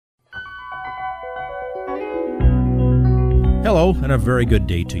Hello, and a very good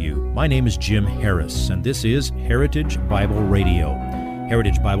day to you. My name is Jim Harris, and this is Heritage Bible Radio.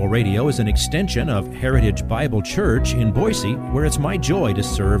 Heritage Bible Radio is an extension of Heritage Bible Church in Boise, where it's my joy to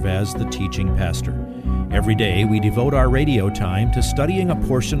serve as the teaching pastor. Every day, we devote our radio time to studying a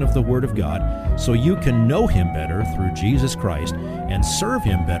portion of the Word of God so you can know Him better through Jesus Christ and serve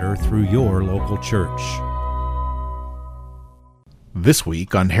Him better through your local church. This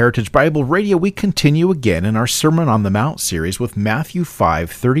week on Heritage Bible Radio, we continue again in our Sermon on the Mount series with Matthew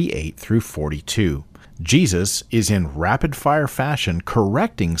 5:38 through 42. Jesus is in rapid-fire fashion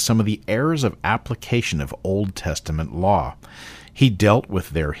correcting some of the errors of application of Old Testament law. He dealt with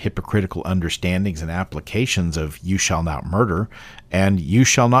their hypocritical understandings and applications of "you shall not murder" and "you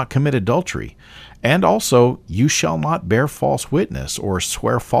shall not commit adultery," and also "you shall not bear false witness or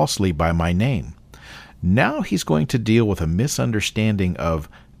swear falsely by my name." Now he's going to deal with a misunderstanding of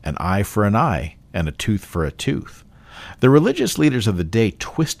an eye for an eye and a tooth for a tooth. The religious leaders of the day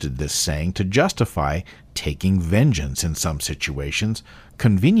twisted this saying to justify taking vengeance in some situations,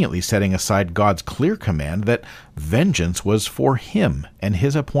 conveniently setting aside God's clear command that vengeance was for Him and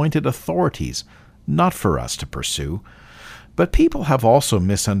His appointed authorities, not for us to pursue. But people have also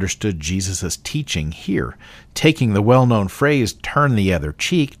misunderstood Jesus' teaching here, taking the well-known phrase, "turn the other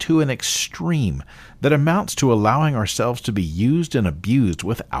cheek," to an extreme that amounts to allowing ourselves to be used and abused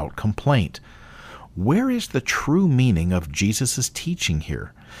without complaint. Where is the true meaning of Jesus' teaching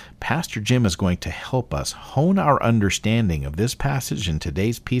here? Pastor Jim is going to help us hone our understanding of this passage in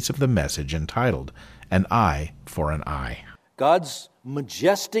today's piece of the message entitled, "An Eye for an Eye." God's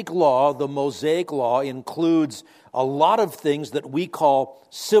majestic law, the Mosaic Law, includes a lot of things that we call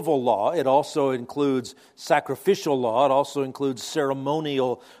civil law. It also includes sacrificial law. It also includes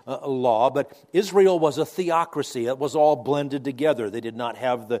ceremonial law. But Israel was a theocracy. It was all blended together. They did not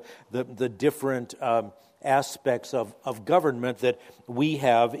have the different aspects of government that we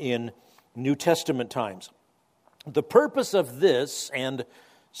have in New Testament times. The purpose of this and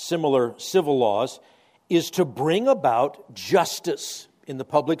similar civil laws is to bring about justice in the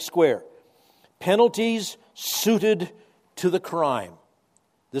public square. Penalties suited to the crime.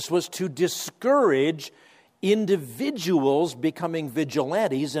 This was to discourage individuals becoming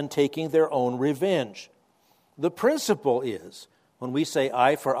vigilantes and taking their own revenge. The principle is, when we say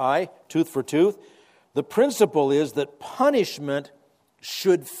eye for eye, tooth for tooth, the principle is that punishment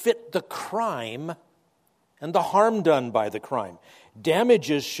should fit the crime and the harm done by the crime.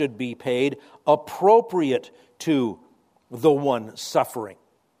 Damages should be paid appropriate to the one suffering.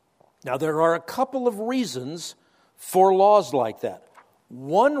 Now, there are a couple of reasons for laws like that.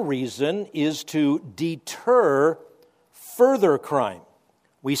 One reason is to deter further crime.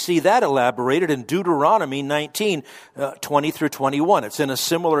 We see that elaborated in Deuteronomy 19, 20 through 21. It's in a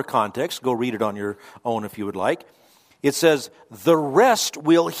similar context. Go read it on your own if you would like. It says, "The rest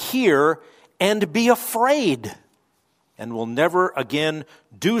will hear and be afraid, and will never again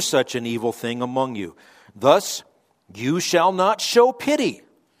do such an evil thing among you. Thus, you shall not show pity.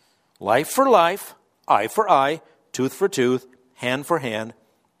 Life for life, eye for eye, tooth for tooth, hand for hand,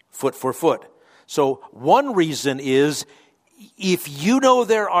 foot for foot." So one reason is, if you know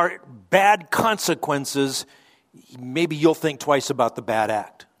there are bad consequences, maybe you'll think twice about the bad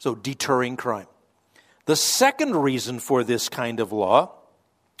act. So deterring crime. The second reason for this kind of law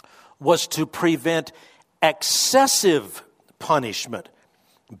was to prevent excessive punishment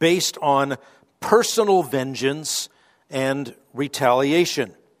based on personal vengeance and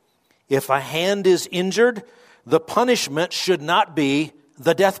retaliation. If a hand is injured, the punishment should not be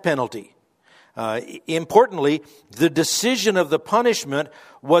the death penalty. Importantly, the decision of the punishment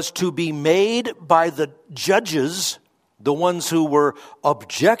was to be made by the judges, the ones who were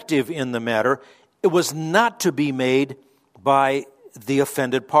objective in the matter. It was not to be made by the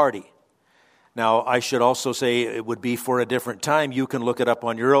offended party. Now, I should also say it would be for a different time. You can look it up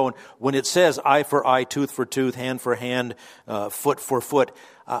on your own. When it says eye for eye, tooth for tooth, hand for hand, foot for foot,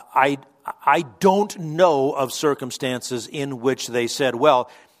 I don't know of circumstances in which they said, well,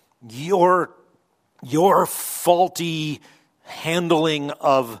 your faulty handling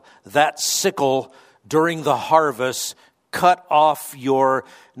of that sickle during the harvest cut off your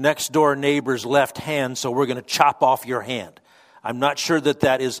next door neighbor's left hand, so we're going to chop off your hand. I'm not sure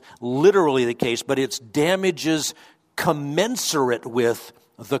that is literally the case, but it's damages commensurate with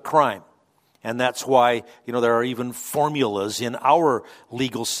the crime. And that's why, there are even formulas in our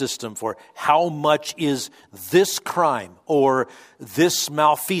legal system for how much is this crime or this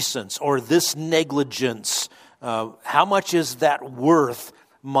malfeasance or this negligence, how much is that worth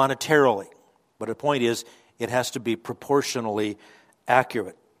monetarily? But the point is, it has to be proportionally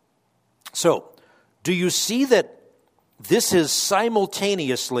accurate. So, do you see that this is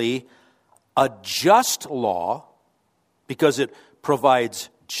simultaneously a just law because it provides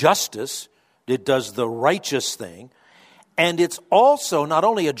justice, it does the righteous thing, and it's also not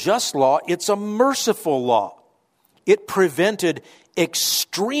only a just law, it's a merciful law. It prevented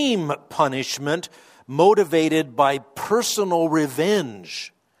extreme punishment motivated by personal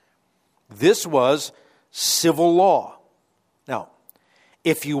revenge. This was civil law. Now,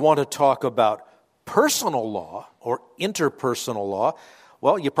 if you want to talk about personal law or interpersonal law,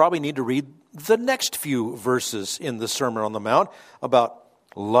 well, you probably need to read the next few verses in the Sermon on the Mount about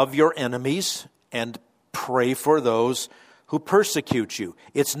love your enemies and pray for those who persecute you.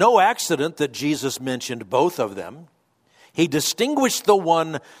 It's no accident that Jesus mentioned both of them. He distinguished the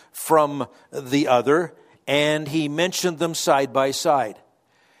one from the other, and he mentioned them side by side.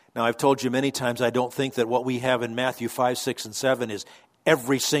 Now, I've told you many times I don't think that what we have in Matthew 5, 6, and 7 is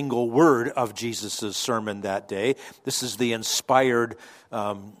every single word of Jesus' sermon that day. This is the inspired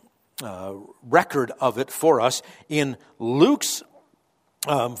record of it for us. In Luke's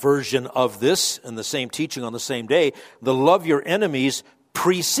version of this, and the same teaching on the same day, the love your enemies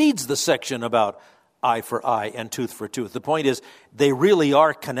precedes the section about eye for eye and tooth for tooth. The point is, they really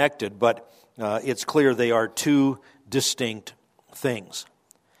are connected, but it's clear they are two distinct things.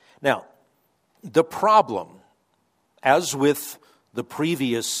 Now, the problem, as with the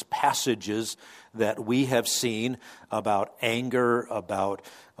previous passages that we have seen about anger, about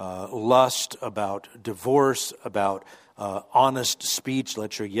lust, about divorce, about honest speech,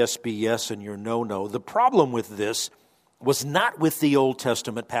 let your yes be yes and your no, no. The problem with this was not with the Old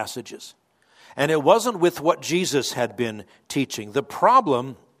Testament passages. And it wasn't with what Jesus had been teaching. The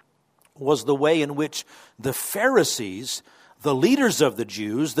problem was the way in which the Pharisees, the leaders of the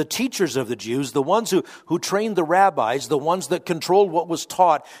Jews, the teachers of the Jews, the ones who trained the rabbis, the ones that controlled what was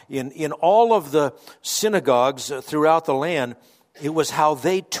taught in all of the synagogues throughout the land, it was how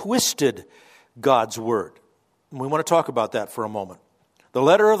they twisted God's word. And we want to talk about that for a moment. The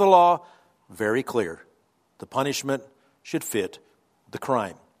letter of the law, very clear. The punishment should fit the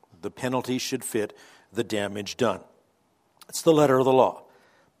crime. The penalty should fit the damage done. It's the letter of the law.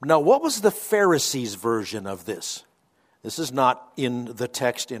 Now, what was the Pharisees' version of this? This is not in the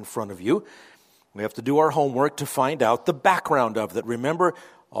text in front of you. We have to do our homework to find out the background of it. Remember,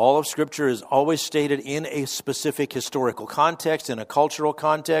 all of Scripture is always stated in a specific historical context, in a cultural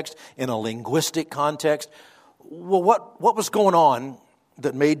context, in a linguistic context. Well, what was going on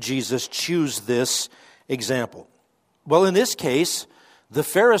that made Jesus choose this example? Well, in this case, the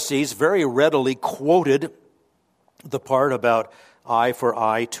Pharisees very readily quoted the part about eye for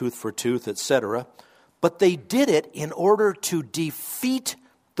eye, tooth for tooth, etc., but they did it in order to defeat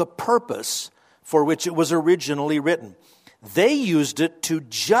the purpose for which it was originally written. They used it to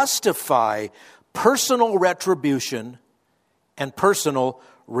justify personal retribution and personal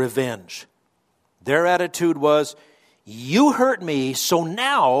revenge. Their attitude was, you hurt me, so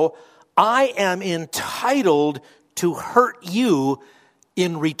now I am entitled to hurt you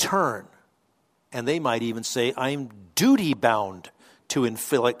in return. And they might even say, I'm duty-bound to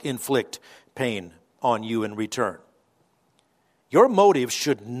inflict pain on you in return. Your motive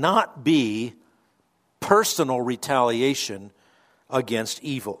should not be personal retaliation against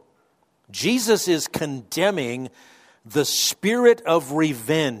evil. Jesus is condemning the spirit of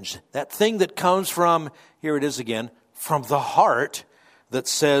revenge, that thing that comes from, here it is again, from the heart that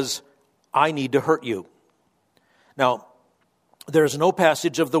says, I need to hurt you. Now, there's no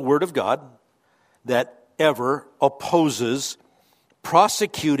passage of the Word of God that ever opposes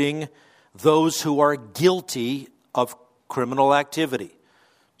prosecuting those who are guilty of criminal activity.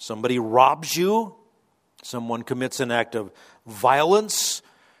 Somebody robs you, someone commits an act of violence,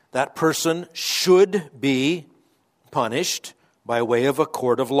 that person should be punished by way of a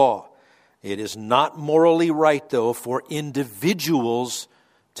court of law. It is not morally right, though, for individuals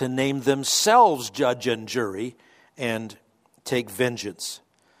to name themselves judge and jury and take vengeance.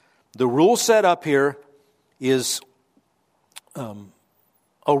 The rule set up here is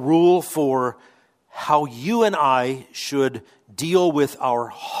a rule for how you and I should deal with our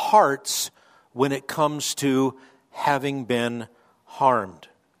hearts when it comes to having been harmed.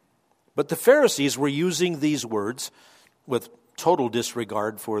 But the Pharisees were using these words with total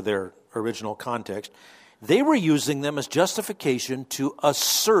disregard for their original context. They were using them as justification to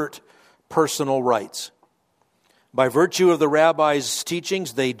assert personal rights. By virtue of the rabbis'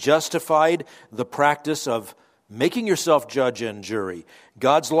 teachings, they justified the practice of making yourself judge and jury.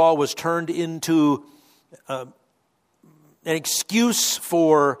 God's law was turned into an excuse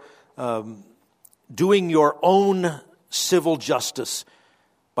for doing your own civil justice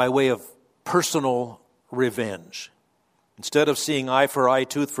by way of personal revenge. Instead of seeing eye for eye,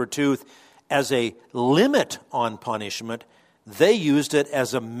 tooth for tooth as a limit on punishment, they used it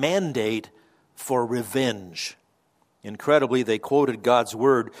as a mandate for revenge. Incredibly, they quoted God's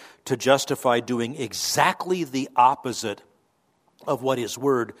word to justify doing exactly the opposite of what His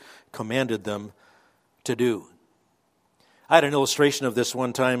word commanded them to do. I had an illustration of this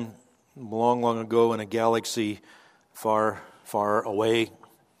one time, long, long ago in a galaxy far, far away.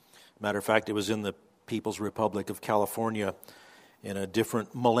 Matter of fact, it was in the People's Republic of California in a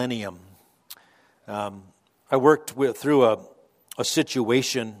different millennium. I worked through a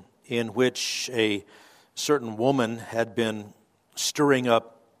situation in which a certain woman had been stirring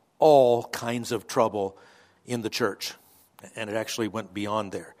up all kinds of trouble in the church, and it actually went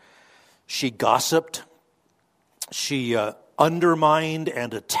beyond there. She gossiped, she undermined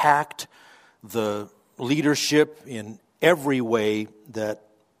and attacked the leadership in every way that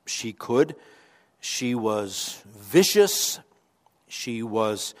she could. She was vicious, she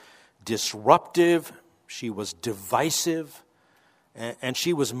was disruptive, she was divisive, and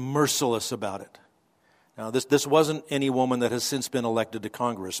she was merciless about it. Now, this wasn't any woman that has since been elected to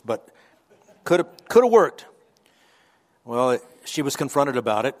Congress, but could have worked. Well, she was confronted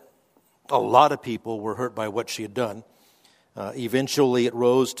about it. A lot of people were hurt by what she had done. Eventually, it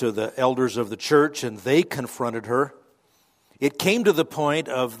rose to the elders of the church, and they confronted her. It came to the point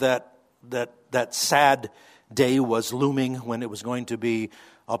of that sad day was looming when it was going to be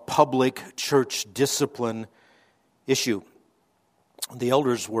a public church discipline issue. The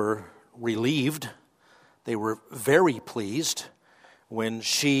elders were relieved. They were very pleased when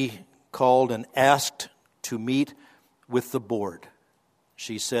she called and asked to meet with the board.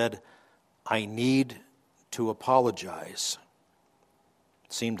 She said, "I need to apologize."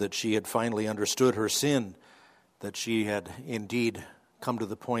 It seemed that she had finally understood her sin, that she had indeed come to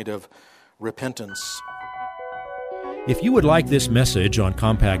the point of repentance. If you would like this message on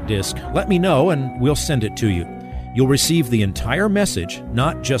compact disc, let me know and we'll send it to you. You'll receive the entire message,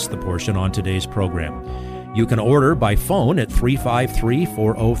 not just the portion on today's program. You can order by phone at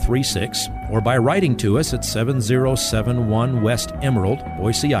 353-4036 or by writing to us at 7071 West Emerald,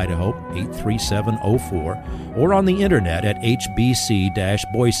 Boise, Idaho, 83704, or on the internet at hbc-boise.org.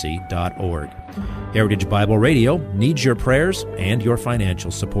 Heritage Bible Radio needs your prayers and your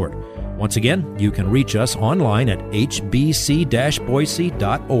financial support. Once again, you can reach us online at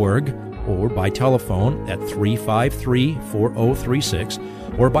hbc-boise.org or by telephone at 353-4036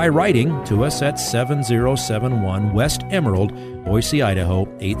 or by writing to us at 7071 West Emerald, Boise, Idaho,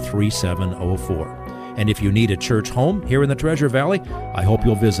 83704. And if you need a church home here in the Treasure Valley, I hope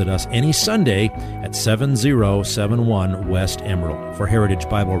you'll visit us any Sunday at 7071 West Emerald. For Heritage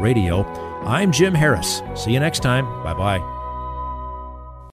Bible Radio, I'm Jim Harris. See you next time. Bye-bye.